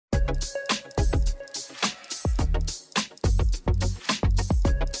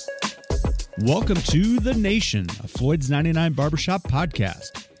Welcome to The Nation, a Floyd's 99 Barbershop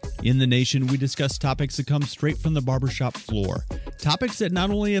podcast. In The Nation, we discuss topics that come straight from the barbershop floor. Topics that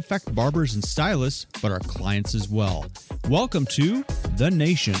not only affect barbers and stylists, but our clients as well. Welcome to The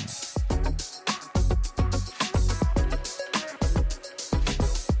Nation.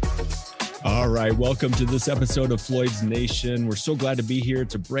 All right, welcome to this episode of Floyd's Nation. We're so glad to be here.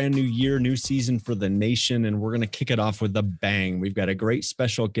 It's a brand new year, new season for The Nation, and we're going to kick it off with a bang. We've got a great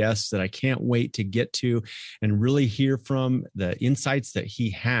special guest that I can't wait to get to and really hear from the insights that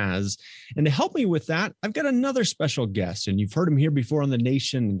he has. And to help me with that, I've got another special guest, and you've heard him here before on The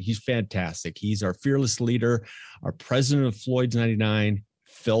Nation, and he's fantastic. He's our fearless leader, our president of Floyd's 99,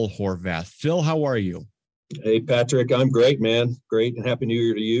 Phil Horvath. Phil, how are you? Hey, Patrick, I'm great, man. Great, and Happy New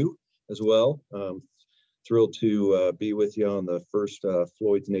Year to you as well. Thrilled to be with you on the first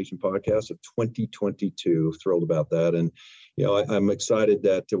Floyd's Nation podcast of 2022. Thrilled about that. And, you know, I'm excited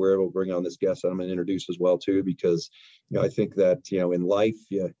that we're able to bring on this guest I'm going to introduce as well, too, because, you know, I think that, you know, in life,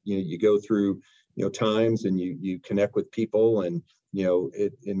 you go through, you know, times and you connect with people and, you know,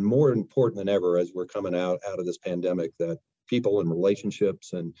 and more important than ever, as we're coming out of this pandemic, that people and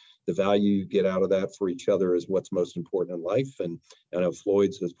relationships and the value you get out of that for each other is what's most important in life. And I know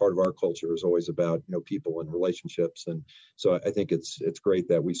Floyd's, as part of our culture, is always about, you know, people and relationships. And so I think it's great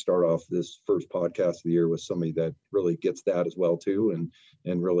that we start off this first podcast of the year with somebody that really gets that as well too,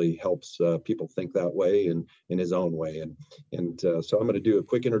 and really helps people think that way and in his own way. And so I'm going to do a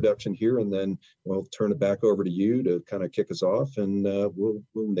quick introduction here, and then we'll turn it back over to you to kind of kick us off, and we'll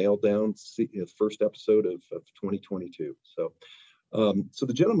nail down the first episode of 2022. So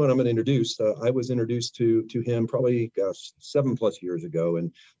the gentleman I'm going to introduce, I was introduced to him probably 7+ years ago,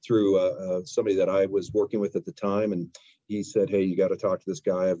 and through somebody that I was working with at the time, and he said, "Hey, you got to talk to this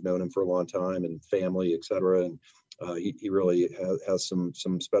guy. I've known him for a long time, and family, etc." And he really has some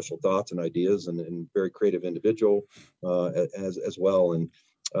special thoughts and ideas, and very creative individual as well. And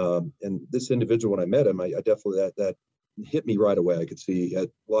this individual, when I met him, I definitely that hit me right away. I could see he had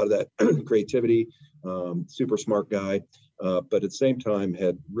a lot of that creativity, super smart guy. But at the same time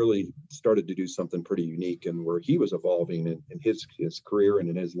had really started to do something pretty unique, and where he was evolving in his career and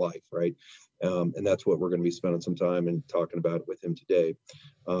in his life, right? And that's what we're going to be spending some time and talking about with him today.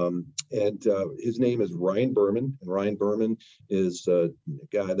 And his name is Ryan Berman, and Ryan Berman is a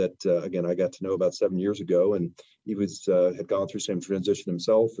guy that, again, I got to know about 7 years ago, and he had gone through some transition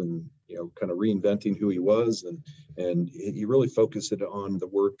himself, and, you know, kind of reinventing who he was, and he really focused it on the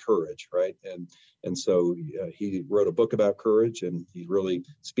word courage, right? And so he wrote a book about courage, and he really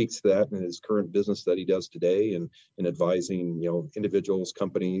speaks to that in his current business that he does today, and in advising, you know, individuals,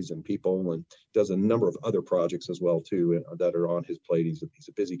 companies, and people, and does a number of other projects as well too that are on his plate. He's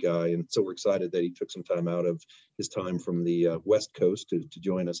a busy guy, and so we're excited that he took some time out of his time from the West Coast to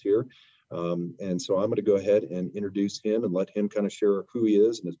join us here. And so I'm going to go ahead and introduce him and let him kind of share who he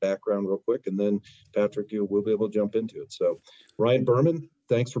is and his background real quick, and then Patrick, we'll be able to jump into it. So Ryan Berman,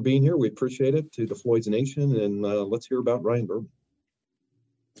 thanks for being here. We appreciate it, to the Floyd's Nation, and let's hear about Ryan Berman.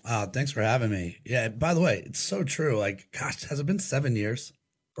 Thanks for having me. Yeah, by the way, it's so true. Like, gosh, has it been 7 years?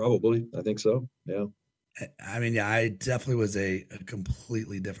 Probably. I think so. Yeah. I mean, yeah, I definitely was a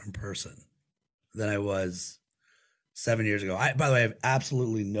completely different person than I was 7 years ago. By the way, I have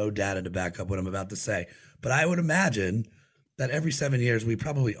absolutely no data to back up what I'm about to say, but I would imagine that every 7 years we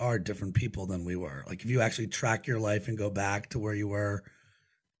probably are different people than we were. Like, if you actually track your life and go back to where you were,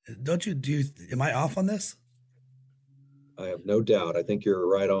 am I off on this? I have no doubt. I think you're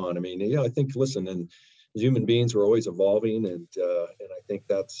right on. I mean, I think, listen, and as human beings, we're always evolving, and I think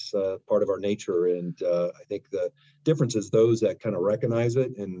that's part of our nature. And I think the difference is those that kind of recognize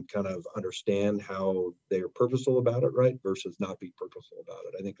it and kind of understand how they are purposeful about it, right, versus not be purposeful about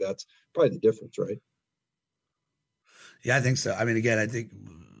it. I think that's probably the difference, right? Yeah, I think so. I mean, again, I think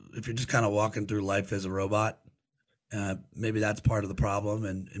if you're just kind of walking through life as a robot, maybe that's part of the problem,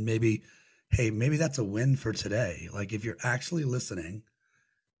 and maybe, hey, maybe that's a win for today. Like, if you're actually listening,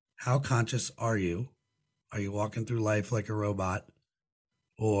 how conscious are you? Are you walking through life like a robot,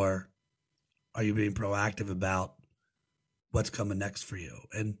 or are you being proactive about what's coming next for you?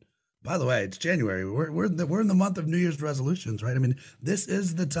 And by the way, it's January. We're in the month of New Year's resolutions, right? I mean, this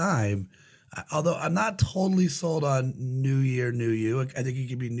is the time. Although I'm not totally sold on New Year, New You. I think it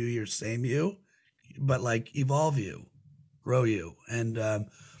could be New Year, same you, but like evolve you, grow you. And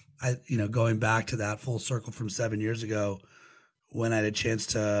going back to that full circle from 7 years ago, when I had a chance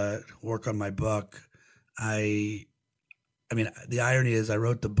to work on my book. I mean, the irony is I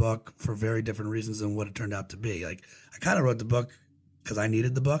wrote the book for very different reasons than what it turned out to be. Like, I kind of wrote the book because I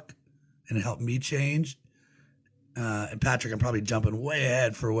needed the book and it helped me change. And Patrick, I'm probably jumping way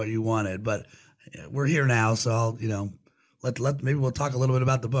ahead for what you wanted, but we're here now. So I'll, maybe we'll talk a little bit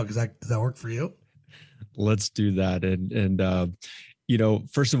about the book. Does that work for you? Let's do that.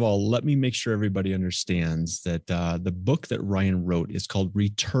 First of all, let me make sure everybody understands that the book that Ryan wrote is called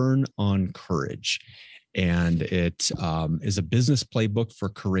Return on Courage. And it is a business playbook for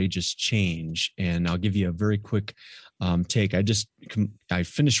courageous change. And I'll give you a very quick take. I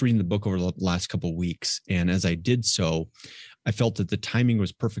finished reading the book over the last couple of weeks. And as I did so, I felt that the timing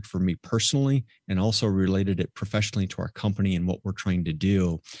was perfect for me personally, and also related it professionally to our company and what we're trying to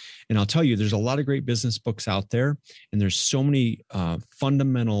do. And I'll tell you, there's a lot of great business books out there, and there's so many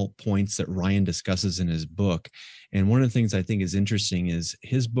fundamental points that Ryan discusses in his book. And one of the things I think is interesting is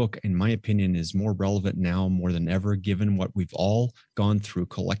his book, in my opinion, is more relevant now more than ever, given what we've all gone through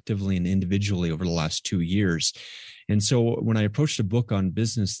collectively and individually over the last 2 years. And so when I approached a book on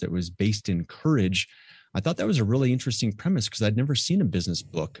business that was based in courage, I thought that was a really interesting premise because I'd never seen a business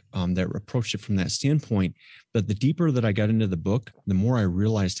book that approached it from that standpoint. But the deeper that I got into the book, the more I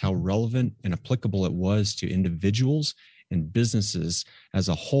realized how relevant and applicable it was to individuals and businesses as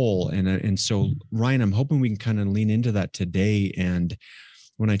a whole. And so, Ryan, I'm hoping we can kind of lean into that today. And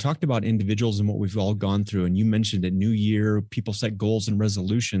when I talked about individuals and what we've all gone through, and you mentioned a new year, people set goals and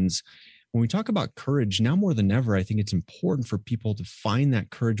resolutions. When we talk about courage, now more than ever, I think it's important for people to find that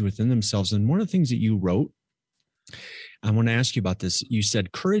courage within themselves. And one of the things that you wrote, I want to ask you about this. You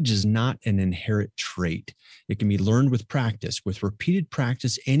said courage is not an inherent trait. It can be learned with practice. With repeated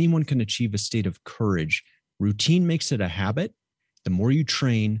practice, anyone can achieve a state of courage. Routine makes it a habit. The more you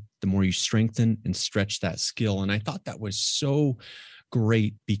train, the more you strengthen and stretch that skill. And I thought that was so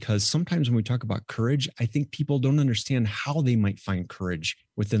great because sometimes when we talk about courage, I think people don't understand how they might find courage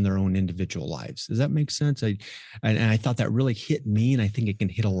within their own individual lives. Does that make sense? I thought that really hit me, and I think it can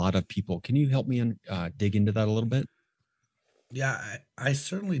hit a lot of people. Can you help me dig into that a little bit? Yeah, I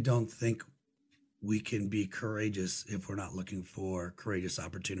certainly don't think we can be courageous if we're not looking for courageous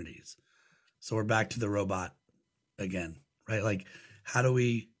opportunities. So we're back to the robot again, right? Like, how do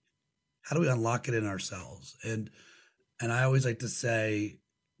we unlock it in ourselves? And I always like to say,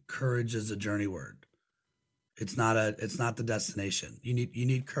 courage is a journey word. It's not the destination. You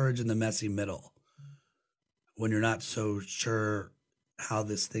need courage in the messy middle when you're not so sure how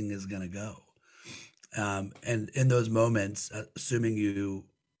this thing is going to go. And in those moments, assuming you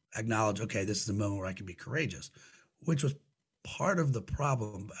acknowledge, okay, this is a moment where I can be courageous, which was part of the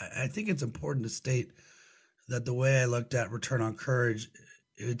problem. I think it's important to state that the way I looked at Return on Courage,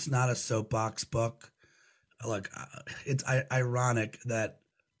 it's not a soapbox book. Like, it's ironic that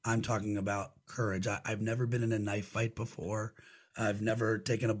I'm talking about courage. I've never been in a knife fight before. I've never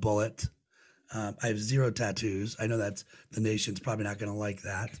taken a bullet. I have 0 tattoos. I know that's the nation's probably not going to like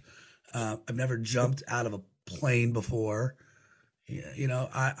that. I've never jumped out of a plane before.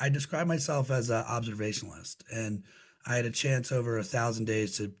 I describe myself as an observationalist, and I had a chance over 1,000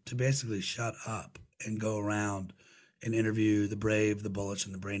 days to basically shut up and go around and interview the brave, the bullish,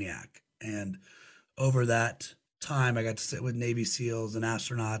 and the brainiac. And over that time, I got to sit with Navy SEALs and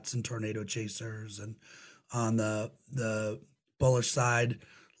astronauts and tornado chasers, and on the bullish side,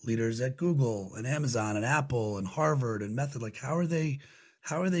 leaders at Google and Amazon and Apple and Harvard and Method. Like, how are they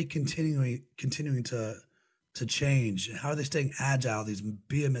continuing to change? How are they staying agile? These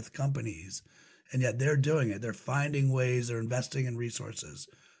behemoth companies, and yet they're doing it. They're finding ways. They're investing in resources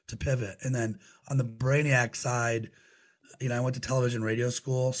to pivot. And then on the brainiac side, I went to television radio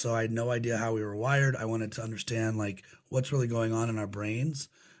school, so I had no idea how we were wired. I wanted to understand like what's really going on in our brains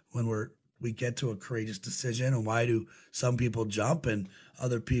when we get to a courageous decision, and why do some people jump and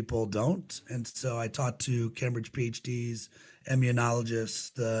other people don't. And so I talked to Cambridge PhDs,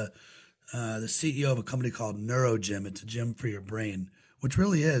 immunologists, the CEO of a company called NeuroGym. It's a gym for your brain, which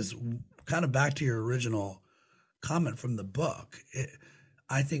really is kind of back to your original comment from the book.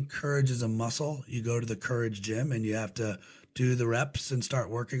 I think courage is a muscle. You go to the courage gym and you have to do the reps and start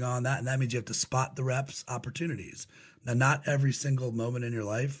working on that. And that means you have to spot the reps opportunities. Now, not every single moment in your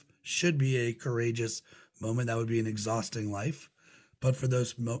life should be a courageous moment. That would be an exhausting life. But for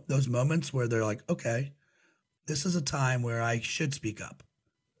those moments where they're like, okay, this is a time where I should speak up.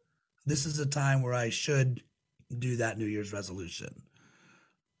 This is a time where I should do that New Year's resolution.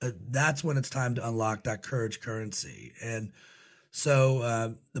 That's when it's time to unlock that courage currency. And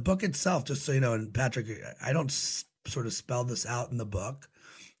so the book itself, just so you know, and Patrick, I don't sort of spell this out in the book.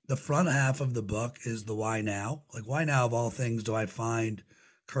 The front half of the book is the why now. Like, why now of all things do I find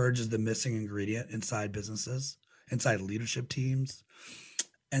courage is the missing ingredient inside businesses, inside leadership teams?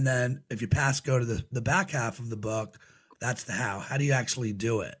 And then if you go to the back half of the book, that's the how. How do you actually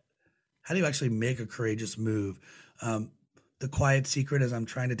do it? How do you actually make a courageous move? The quiet secret is I'm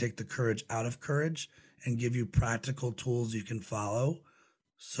trying to take the courage out of courage and give you practical tools you can follow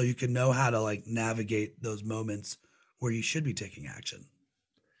so you can know how to like navigate those moments where you should be taking action.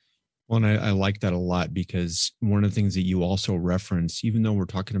 Well, and I like that a lot because one of the things that you also reference, even though we're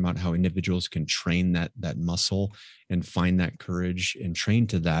talking about how individuals can train that muscle and find that courage and train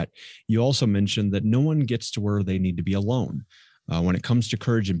to that, you also mentioned that no one gets to where they need to be alone. When it comes to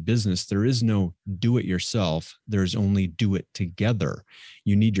courage in business, there is no do it yourself. There's only do it together.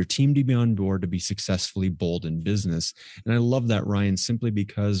 You need your team to be on board to be successfully bold in business. And I love that, Ryan, simply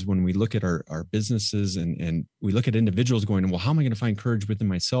because when we look at our businesses and we look at individuals going, well, how am I going to find courage within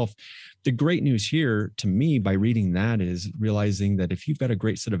myself? The great news here to me by reading that is realizing that if you've got a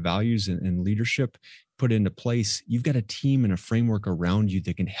great set of values and leadership put into place, you've got a team and a framework around you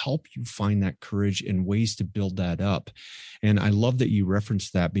that can help you find that courage and ways to build that up. And I love that you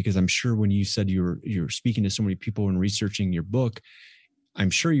referenced that because I'm sure when you said you're speaking to so many people and researching your book, I'm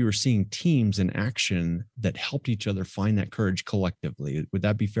sure you were seeing teams in action that helped each other find that courage collectively. Would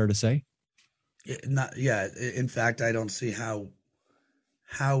that be fair to say? Yeah. In fact, I don't see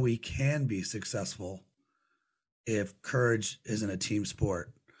how we can be successful if courage isn't a team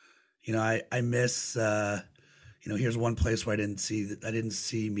sport. I miss, here's one place where I didn't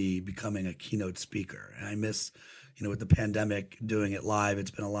see me becoming a keynote speaker. And I miss, with the pandemic doing it live,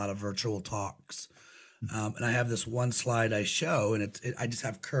 it's been a lot of virtual talks. And I have this one slide I show, and I just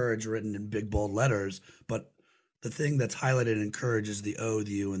have courage written in big bold letters. But the thing that's highlighted in courage is the O,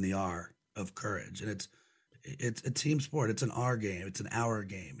 the U, and the R of courage. And it's a team sport. It's an R game. It's an hour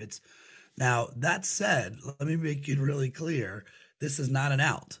game. Now that said, let me make it really clear. This is not an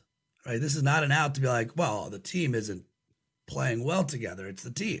out, right? This is not an out to be like, well, the team isn't playing well together. It's the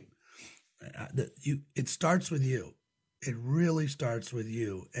team. It starts with you. It really starts with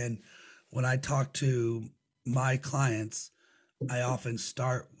you. And when I talk to my clients, I often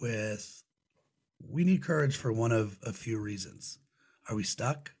start with, we need courage for one of a few reasons. Are we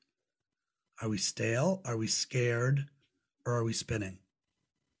stuck? Are we stale? Are we scared? Or are we spinning?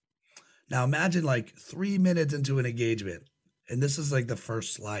 Now imagine like 3 minutes into an engagement, and this is like the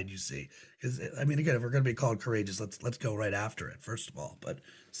first slide you see. Because again, if we're going to be called courageous, let's go right after it, first of all. But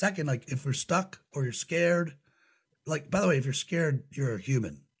second, like if we're stuck or you're scared, like, by the way, if you're scared, you're a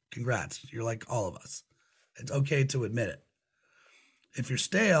human. Congrats. You're like all of us. It's okay to admit it. If you're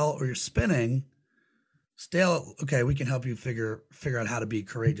stale or you're spinning, okay, we can help you figure out how to be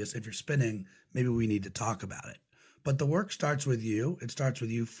courageous. If you're spinning, maybe we need to talk about it. But the work starts with you. It starts with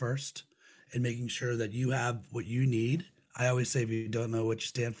you first and making sure that you have what you need. I always say, if you don't know what you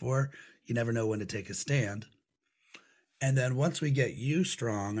stand for, you never know when to take a stand. And then once we get you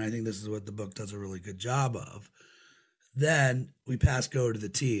strong, I think this is what the book does a really good job of, then we pass go to the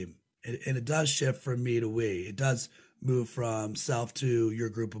team. And it does shift from me to we. It does move from self to your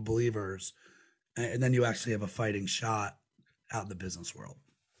group of believers. And then you actually have a fighting shot out in the business world.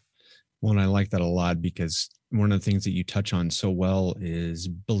 Well, and I like that a lot because one of the things that you touch on so well is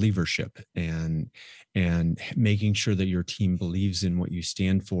believership and making sure that your team believes in what you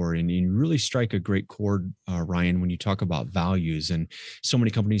stand for. And you really strike a great chord, Ryan, when you talk about values. And so many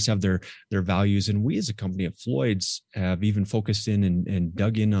companies have their values. And we as a company at Floyd's have even focused in and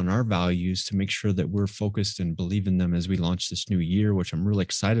dug in on our values to make sure that we're focused and believe in them as we launch this new year, which I'm really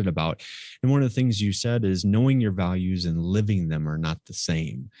excited about. And one of the things you said is knowing your values and living them are not the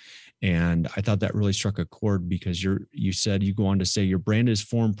same. And I thought that really struck a chord because you said, you go on to say your brand is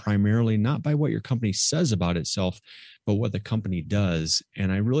formed primarily not by what your company says about itself, but what the company does.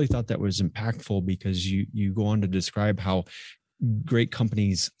 And I really thought that was impactful because you go on to describe how great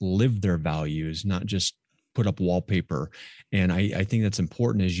companies live their values, not just put up wallpaper. And I think that's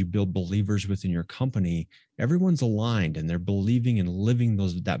important as you build believers within your company. Everyone's aligned and they're believing and living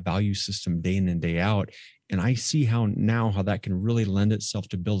that value system day in and day out. And I see how that can really lend itself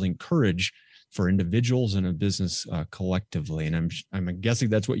to building courage for individuals and a business collectively. And I'm guessing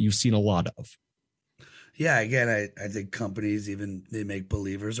that's what you've seen a lot of. Yeah, again, I think companies, even they make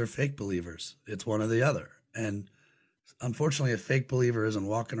believers or fake believers. It's one or the other. And unfortunately, a fake believer isn't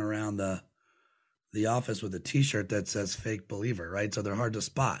walking around the office with a T-shirt that says fake believer, right? So they're hard to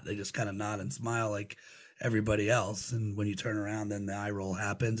spot. They just kind of nod and smile like everybody else. And when you turn around, then the eye roll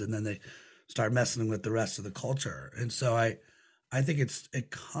happens and then they start messing with the rest of the culture. And so I think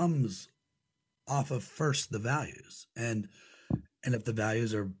it comes off of first the values. And if the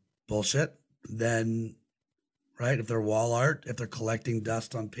values are bullshit, then, right, if they're wall art, if they're collecting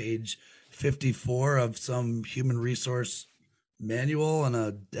dust on page 54 of some human resource manual on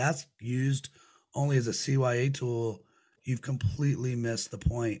a desk used only as a CYA tool, you've completely missed the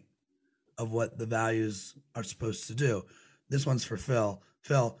point of what the values are supposed to do. This one's for Phil.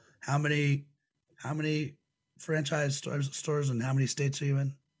 Phil, how many franchise stores and how many states are you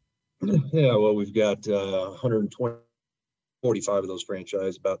in? Yeah, well, we've got 120, 45 of those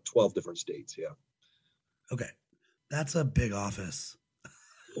franchise, about 12 different states. Yeah. Okay. That's a big office.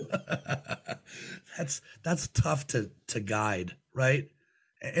 that's tough to guide, right?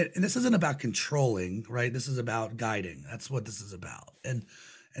 And this isn't about controlling, right? This is about guiding. That's what this is about.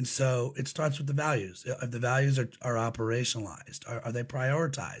 And so it starts with the values. If the values are operationalized, are they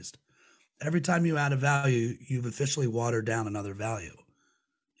prioritized? Every time you add a value, you've officially watered down another value.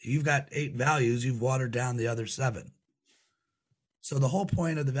 You've got 8 values, you've watered down the other 7. So the whole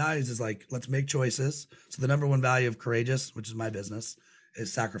point of the values is like, let's make choices. So the number one value of courageous, which is my business,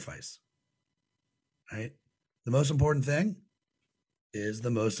 is sacrifice, right? The most important thing is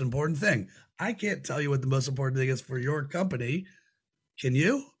the most important thing. I can't tell you what the most important thing is for your company. Can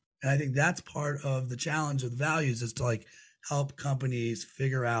you? And I think that's part of the challenge of the values is to like help companies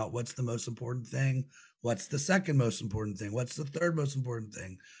figure out what's the most important thing, what's the second most important thing, what's the third most important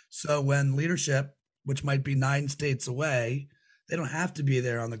thing. So when leadership, which might be 9 states away, they don't have to be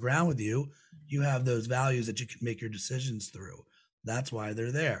there on the ground with you. You have those values that you can make your decisions through. That's why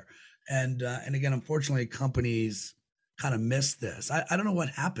they're there. And again, unfortunately, companies kind of miss this. I don't know what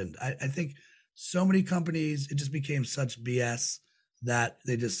happened. I think so many companies, it just became such BS that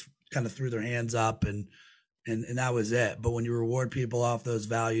they just kind of threw their hands up and that was it. But when you reward people off those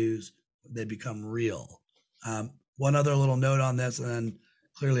values, they become real. One other little note on this, and then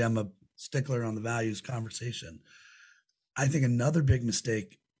clearly I'm a stickler on the values conversation. I think another big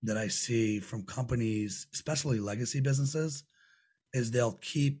mistake that I see from companies, especially legacy businesses, is they'll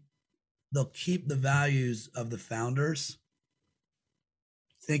keep the values of the founders,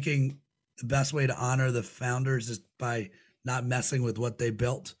 thinking the best way to honor the founders is by not messing with what they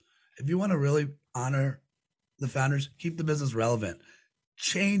built. If you want to really honor the founders, keep the business relevant,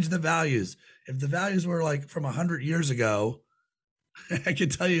 change the values. If the values were like from 100 years ago, I can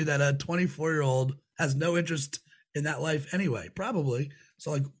tell you that a 24-year-old has no interest in that life anyway, probably.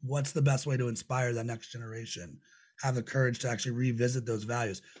 So like, what's the best way to inspire that next generation? Have the courage to actually revisit those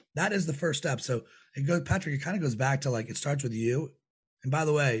values. That is the first step. So it goes, Patrick, it kind of goes back to like, it starts with you. And by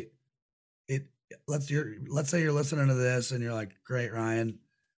the way, let's say you're listening to this and you're like, great, Ryan,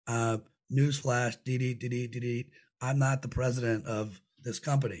 newsflash, I'm not the president of this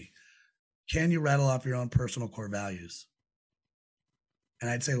company. Can you rattle off your own personal core values? And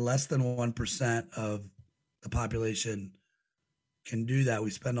I'd say less than 1% of the population can do that. We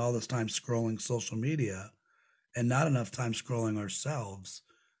spend all this time scrolling social media and not enough time scrolling ourselves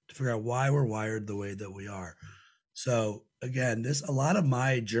to figure out why we're wired the way that we are. So again, a lot of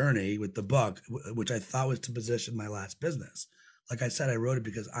my journey with the book, which I thought was to position my last business. Like I said, I wrote it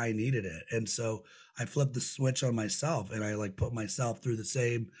because I needed it. And so I flipped the switch on myself and I like put myself through the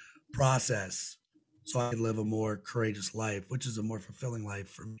same process so I can live a more courageous life, which is a more fulfilling life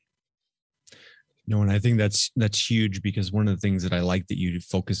for me. No, and I think that's huge because one of the things that I like that you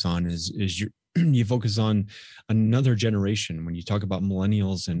focus on is you focus on another generation when you talk about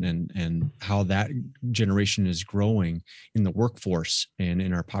millennials and how that generation is growing in the workforce and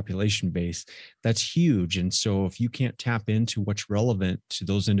in our population base. That's huge. And so if you can't tap into what's relevant to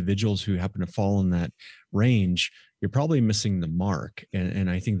those individuals who happen to fall in that range, you're probably missing the mark. And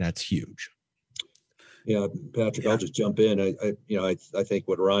I think that's huge. Yeah, Patrick, I'll just jump in. I think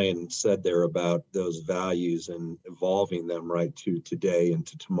what Ryan said there about those values and evolving them right to today and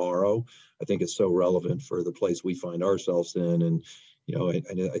to tomorrow, I think is so relevant for the place we find ourselves in. And,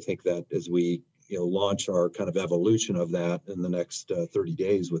 I think that as we, launch our kind of evolution of that in the next 30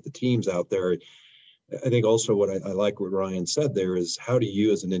 days with the teams out there, I think also what I like what Ryan said there is how do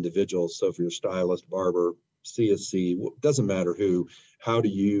you as an individual, so if you're a stylist, barber, CSC, doesn't matter who, how do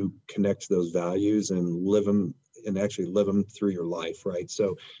you connect those values and live them and actually live them through your life, right?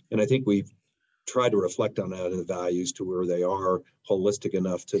 So, and I think we've tried to reflect on that in the values to where they are holistic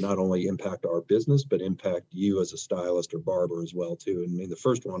enough to not only impact our business, but impact you as a stylist or barber as well, too. And I mean, the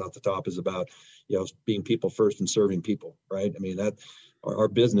first one at the top is about, being people first and serving people, right? I mean, that our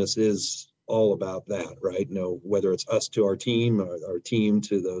business is all about that, right? Whether it's us to our team, our team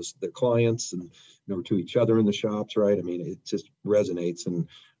to their clients, and to each other in the shops, right? I mean, it just resonates, and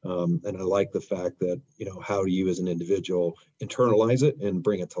I like the fact that how do you as an individual internalize it and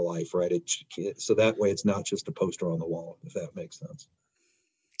bring it to life, right? So that way it's not just a poster on the wall, if that makes sense.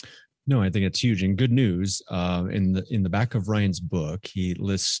 No, I think it's huge. And good news, in the back of Ryan's book, he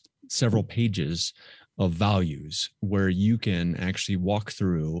lists several pages of values where you can actually walk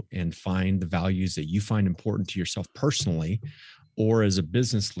through and find the values that you find important to yourself personally, Or as a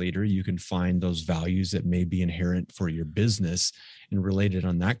business leader, you can find those values that may be inherent for your business and related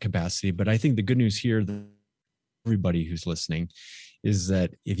on that capacity. But I think the good news here, that everybody who's listening, is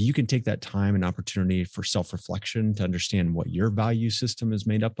that if you can take that time and opportunity for self-reflection to understand what your value system is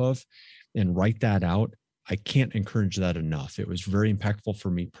made up of and write that out, I can't encourage that enough. It was very impactful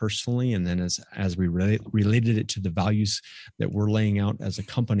for me personally. And then as we related it to the values that we're laying out as a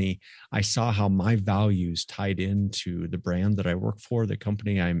company, I saw how my values tied into the brand that I work for, the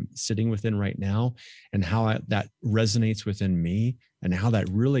company I'm sitting within right now, and how that resonates within me and how that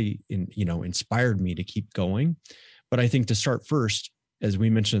really inspired me to keep going. But I think to start first, as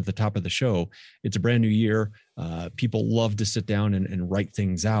we mentioned at the top of the show, it's a brand new year. People love to sit down and write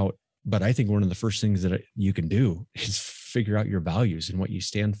things out. But I think one of the first things that you can do is figure out your values and what you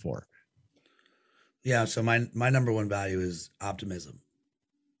stand for. Yeah. So my number one value is optimism.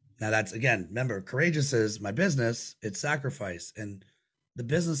 Now that's, again, remember, courageous is my business, it's sacrifice. And the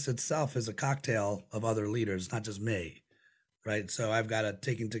business itself is a cocktail of other leaders, not just me. Right. So I've got to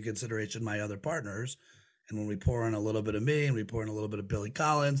take into consideration my other partners. And when we pour in a little bit of me and we pour in a little bit of Billy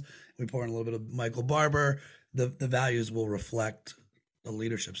Collins, we pour in a little bit of Michael Barber, the values will reflect the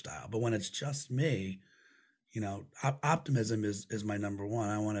leadership style. But when it's just me, optimism is my number one.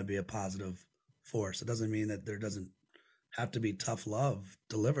 I want to be a positive force. It doesn't mean that there doesn't have to be tough love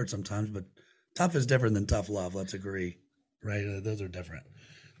delivered sometimes, but tough is different than tough love. Let's agree, right? Those are different.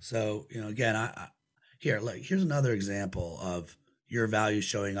 So, again, here's another example of your value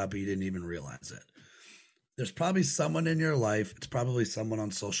showing up and you didn't even realize it. There's probably someone in your life. It's probably someone on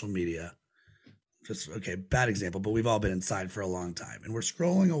social media. Bad example, but we've all been inside for a long time and we're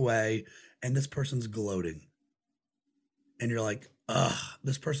scrolling away and this person's gloating. And you're like, ugh,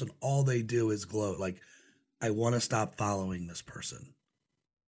 this person, all they do is gloat. Like, I want to stop following this person.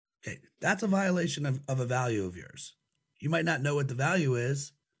 Okay, that's a violation of a value of yours. You might not know what the value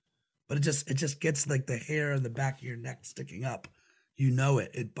is, but it just gets like the hair on the back of your neck sticking up.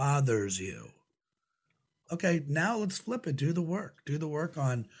 It bothers you. Okay, now let's flip it. Do the work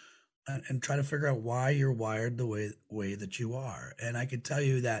on and try to figure out why you're wired the way that you are. And I can tell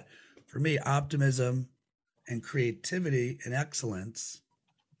you that for me, optimism and creativity and excellence,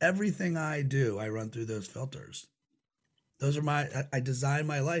 everything I do, I run through those filters. Those are I design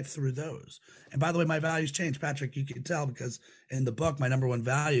my life through those. And by the way, my values change, Patrick, you can tell, because in the book, my number one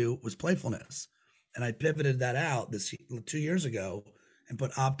value was playfulness. And I pivoted that out 2 years ago and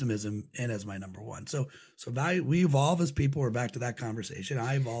put optimism in as my number one. So value, we evolve as people. We're back to that conversation.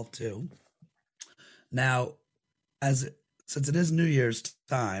 I evolve too. Now, since it is New Year's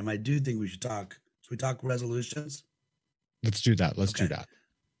time, I do think we should talk. Should we talk resolutions? Let's do that. Let's do that.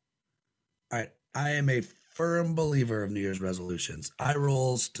 All right. I am a firm believer of New Year's resolutions. Eye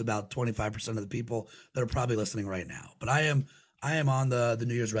rolls to about 25% of the people that are probably listening right now. But I am on the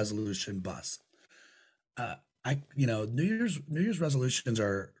New Year's resolution bus. New Year's resolutions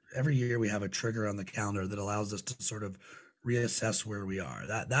are, every year we have a trigger on the calendar that allows us to sort of reassess where we are.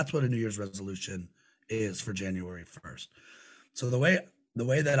 That's what a New Year's resolution is for January 1st. So the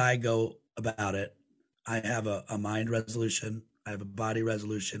way that I go about it, I have a mind resolution, I have a body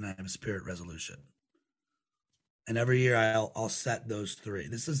resolution, I have a spirit resolution. And every year I'll set those three.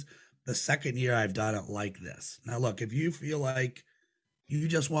 This is the second year I've done it like this. Now, look, if you feel like you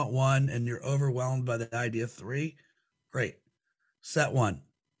just want one and you're overwhelmed by the idea of three, great. Set one.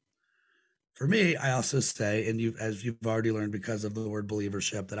 For me, I also say, and as you've already learned because of the word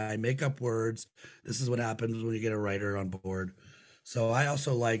believership, that I make up words. This is what happens when you get a writer on board. So I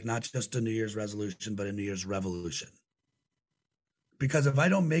also like not just a New Year's resolution, but a New Year's revolution. Because if I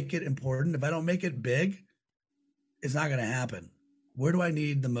don't make it important, if I don't make it big, it's not going to happen. Where do I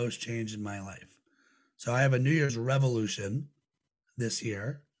need the most change in my life? So I have a New Year's revolution this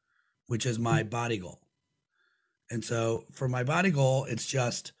year, which is my body goal. And so for my body goal, it's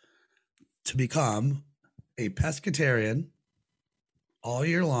just to become a pescatarian all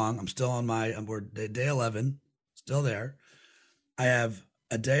year long. I'm still on we're day 11, still there. I have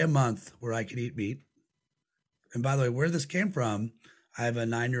a day a month where I can eat meat. And by the way, where this came from, I have a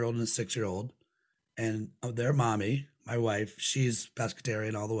 9-year-old and a 6-year-old, and their mommy, my wife, she's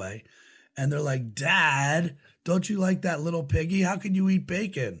pescatarian all the way. And they're like, Dad, don't you like that little piggy? How can you eat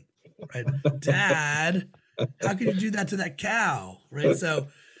bacon? Right? Dad, how can you do that to that cow? Right? So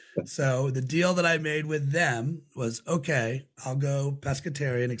the deal that I made with them was, okay, I'll go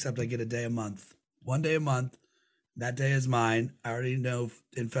pescatarian, except I get a day a month. 1 day a month. That day is mine. I already know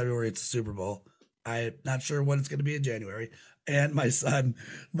in February it's the Super Bowl. I'm not sure what it's going to be in January. And my son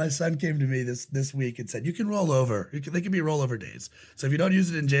came to me this week and said, "You can roll over. They can be rollover days. So if you don't use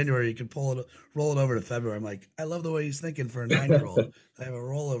it in January, you can roll it over to February." I'm like, I love the way he's thinking for a 9-year-old. I have a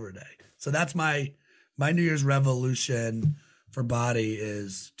rollover day. So that's my New Year's resolution for body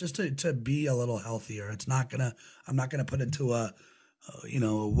is just to be a little healthier. I'm not gonna put it to a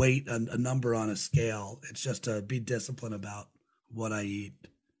weight, a number on a scale. It's just to be disciplined about what I eat.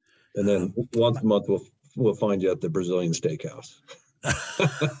 And then once a month, we'll find you at the Brazilian steakhouse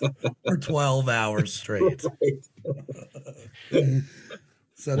For 12 hours straight.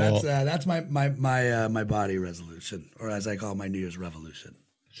 So that's my body resolution, or as I call my New Year's revolution.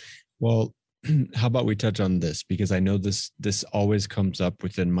 Well, how about we touch on this, because I know this always comes up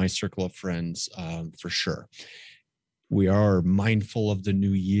within my circle of friends, for sure. We are mindful of the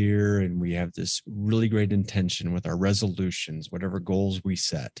new year, and we have this really great intention with our resolutions, whatever goals we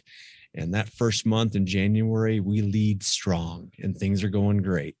set. And that first month in January, we lead strong and things are going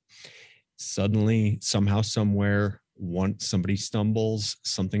great. Suddenly, somehow, somewhere, once somebody stumbles,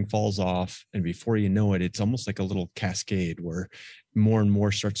 something falls off. And before you know it, it's almost like a little cascade where more and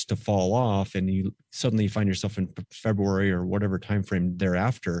more starts to fall off. And you suddenly find yourself in February or whatever timeframe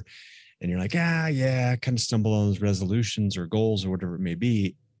thereafter. And you're like, yeah, I kind of stumble on those resolutions or goals or whatever it may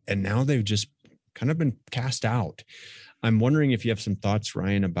be. And now they've just kind of been cast out. I'm wondering if you have some thoughts,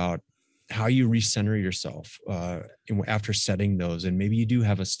 Ryan, about how you recenter yourself after setting those. And maybe you do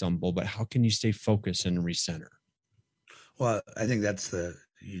have a stumble, but how can you stay focused and recenter? Well, I think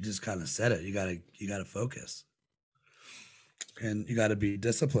you just kind of said it. You gotta focus, and you gotta be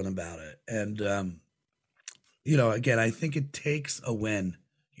disciplined about it. And, again, I think it takes a win.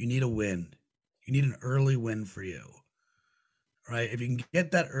 You need a win. You need an early win for you, right? If you can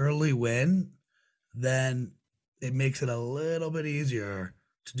get that early win, then it makes it a little bit easier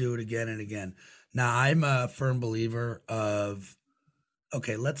to do it again and again. Now, I'm a firm believer of,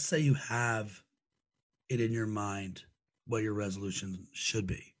 okay, let's say you have it in your mind what your resolution should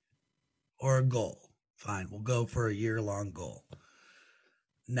be, or a goal. Fine, we'll go for a year-long goal.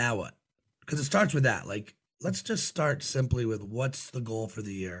 Now what? Because it starts with that. Like, let's just start simply with what's the goal for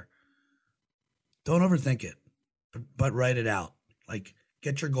the year. Don't overthink it, but write it out. Like,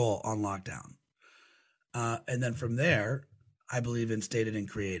 get your goal on lockdown. And then from there, I believe in state it and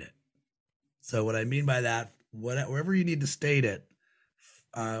create it. So what I mean by that, wherever you need to state it,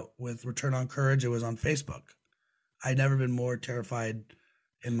 with Return on Courage, it was on Facebook. I'd never been more terrified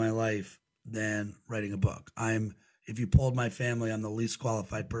in my life than writing a book. If you polled my family, I'm the least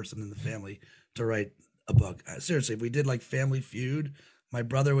qualified person in the family to write a book. Seriously, if we did like Family Feud, my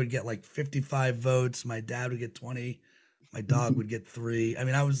brother would get like 55 votes. My dad would get 20. My dog would get 3. I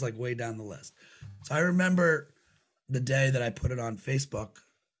mean, I was like way down the list. So I remember the day that I put it on Facebook,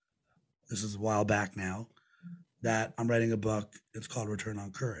 this is a while back now, that I'm writing a book. It's called Return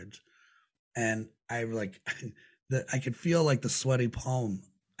on Courage. And I could feel like the sweaty palm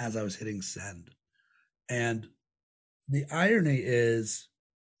as I was hitting send. And the irony is,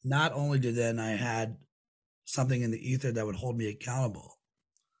 not only did then I had something in the ether that would hold me accountable,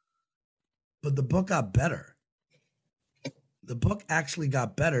 but the book got better. The book actually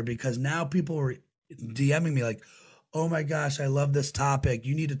got better because now people were DMing me like, "Oh my gosh, I love this topic.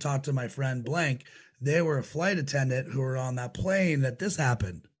 You need to talk to my friend blank. They were a flight attendant who were on that plane that this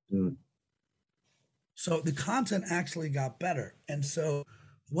happened." Mm. So the content actually got better. And so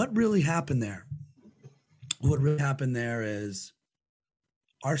what really happened there? What really happened there is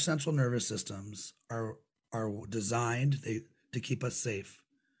our central nervous systems are designed to keep us safe.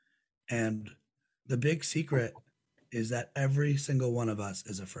 And the big secret is that every single one of us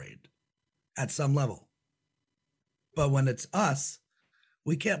is afraid at some level. But when it's us,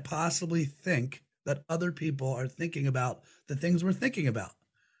 we can't possibly think that other people are thinking about the things we're thinking about.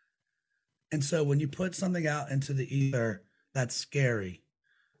 And so when you put something out into the ether that's scary,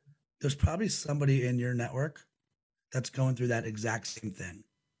 there's probably somebody in your network that's going through that exact same thing.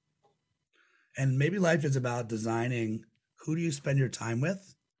 And maybe life is about designing who do you spend your time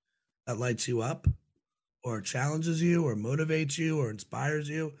with that lights you up or challenges you or motivates you or inspires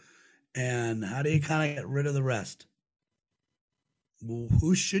you, and how do you kind of get rid of the rest? Well,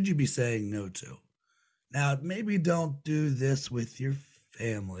 who should you be saying no to? Now, maybe don't do this with your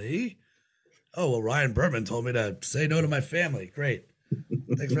family. Oh, well, Ryan Berman told me to say no to my family. Great.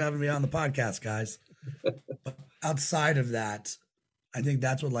 Thanks for having me on the podcast, guys. But outside of that, I think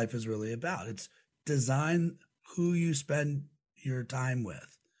that's what life is really about. It's design who you spend your time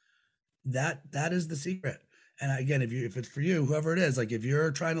with. That is the secret. And again, if it's for you, whoever it is, like if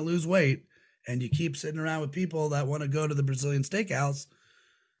you're trying to lose weight and you keep sitting around with people that want to go to the Brazilian steakhouse,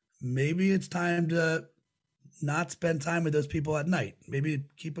 maybe it's time to not spend time with those people at night. Maybe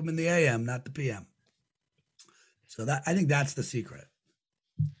keep them in the AM, not the PM. So that, I think that's the secret.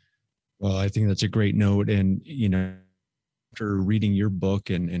 Well, I think that's a great note. And, after reading your book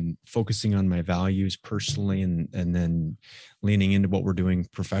and focusing on my values personally and then leaning into what we're doing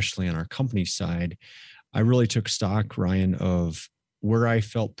professionally on our company side, I really took stock, Ryan, of where I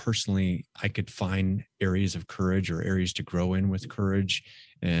felt personally I could find areas of courage or areas to grow in with courage,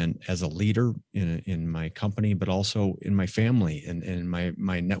 and as a leader in my company, but also in my family and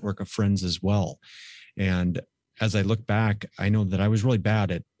my network of friends as well. And as I look back, I know that I was really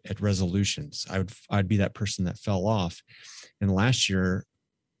bad at resolutions. I'd be that person that fell off. And last year,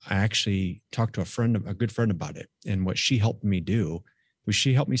 I actually talked to a good friend about it. And what she helped me do was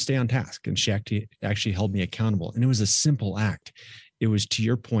she helped me stay on task, and she actually held me accountable. And it was a simple act. It was, to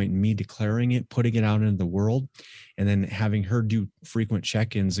your point, me declaring it, putting it out into the world, and then having her do frequent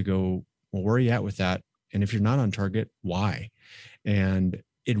check-ins to go, well, where are you at with that? And if you're not on target, why? And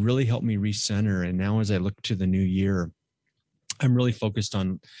it really helped me recenter. And now as I look to the new year, I'm really focused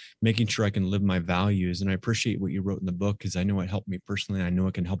on making sure I can live my values. And I appreciate what you wrote in the book, because I know it helped me personally. I know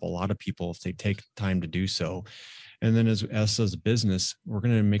it can help a lot of people if they take time to do so. And then as a business, we're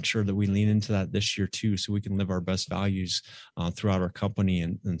going to make sure that we lean into that this year too, so we can live our best values throughout our company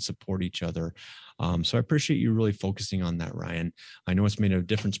and support each other. So I appreciate you really focusing on that, Ryan. I know it's made a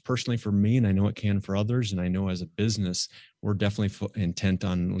difference personally for me, and I know it can for others. And I know as a business, we're definitely intent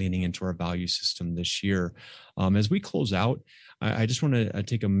on leaning into our value system this year. As we close out, I just want to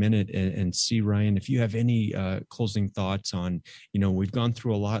take a minute and see, Ryan, if you have any closing thoughts on, we've gone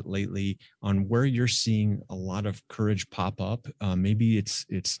through a lot lately on where you're seeing a lot of courage pop up. Maybe it's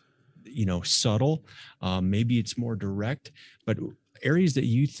subtle, maybe it's more direct, but areas that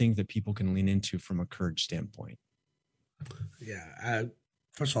you think that people can lean into from a courage standpoint. Yeah.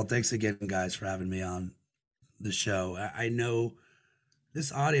 First of all, thanks again, guys, for having me on the show. I know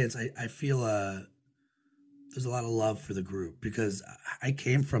this audience, I feel there's a lot of love for the group, because I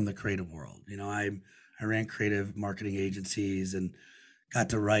came from the creative world. I ran creative marketing agencies and got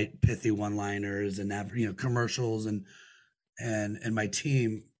to write pithy one-liners and have, commercials, and my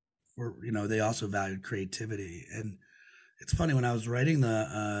team were, they also valued creativity. And it's funny, when I was writing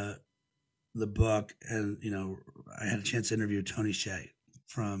the book, and I had a chance to interview Tony Hsieh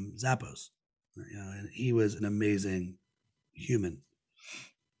from Zappos, and he was an amazing human.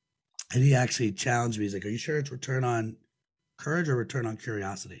 And he actually challenged me. He's like, "Are you sure it's return on courage or return on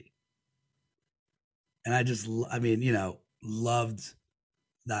curiosity?" And loved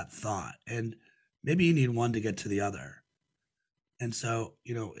that thought. And maybe you need one to get to the other. And so,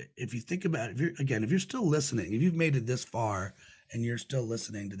 if you think about it, if you're still listening, if you've made it this far and you're still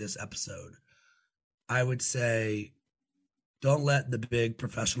listening to this episode, I would say, don't let the big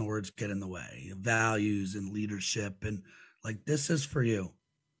professional words get in the way. Values and leadership, and this is for you.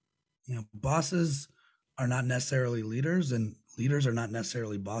 Bosses are not necessarily leaders, and leaders are not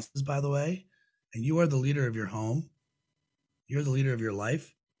necessarily bosses, by the way. And you are the leader of your home. You're the leader of your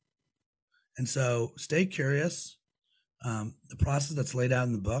life. And so stay curious. The process that's laid out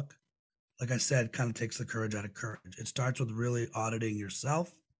in the book, like I said, kind of takes the courage out of courage. It starts with really auditing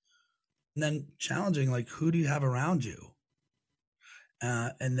yourself, and then challenging, who do you have around you?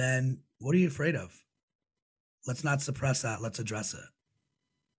 And then what are you afraid of? Let's not suppress that. Let's address it.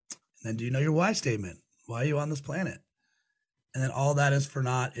 And then, do you know your why statement? Why are you on this planet? And then all that is for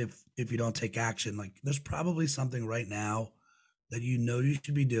naught if you don't take action. There's probably something right now that you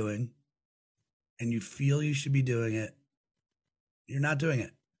should be doing, and you feel you should be doing it. You're not doing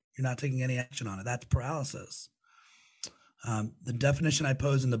it. You're not taking any action on it. That's paralysis. The definition I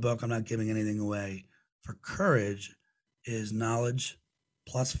pose in the book, I'm not giving anything away, for courage is knowledge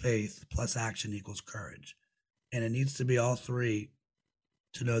plus faith plus action equals courage. And it needs to be all three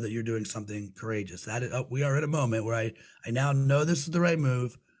to know that you're doing something courageous. We are at a moment where I now know this is the right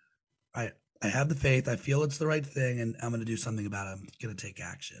move. I have the faith. I feel it's the right thing, and I'm going to do something about it. I'm going to take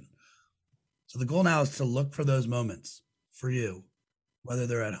action. So the goal now is to look for those moments for you, whether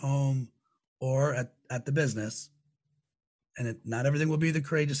they're at home or at the business. And not everything will be the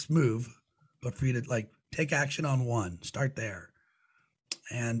courageous move, but for you to take action on one, start there.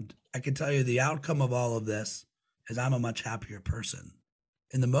 And I can tell you the outcome of all of this is I'm a much happier person.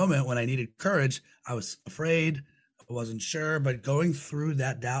 In the moment when I needed courage, I was afraid, I wasn't sure, but going through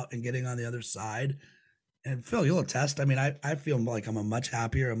that doubt and getting on the other side, and Phil, you'll attest. I feel like I'm a much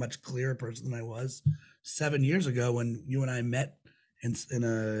happier, a much clearer person than I was 7 years ago when you and I met in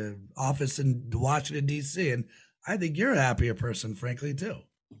a office in Washington, D.C. And I think you're a happier person, frankly, too.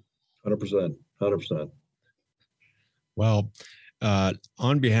 100%. Well,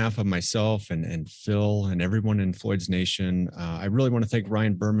 on behalf of myself and Phil and everyone in Floyd's Nation, I really want to thank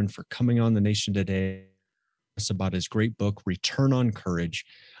Ryan Berman for coming on the Nation today. About his great book, Return on Courage.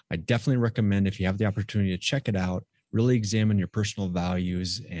 I definitely recommend, if you have the opportunity, to check it out. Really examine your personal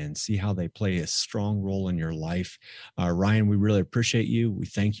values and see how they play a strong role in your life. Ryan, we really appreciate you. We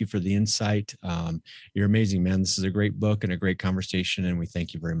thank you for the insight. You're amazing, man. This is a great book and a great conversation, and we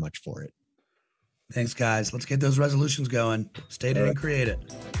thank you very much for it. Thanks, guys. Let's get those resolutions going. State it and create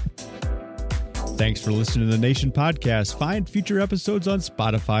it. Thanks for listening to the Nation Podcast. Find future episodes on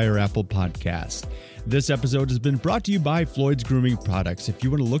Spotify or Apple Podcasts. This episode has been brought to you by Floyd's Grooming Products. If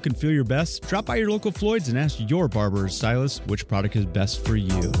you want to look and feel your best, drop by your local Floyd's and ask your barber or stylist which product is best for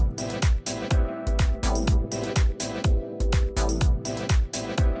you.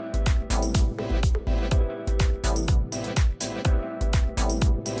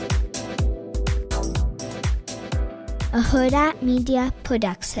 A Huda Media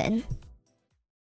Production.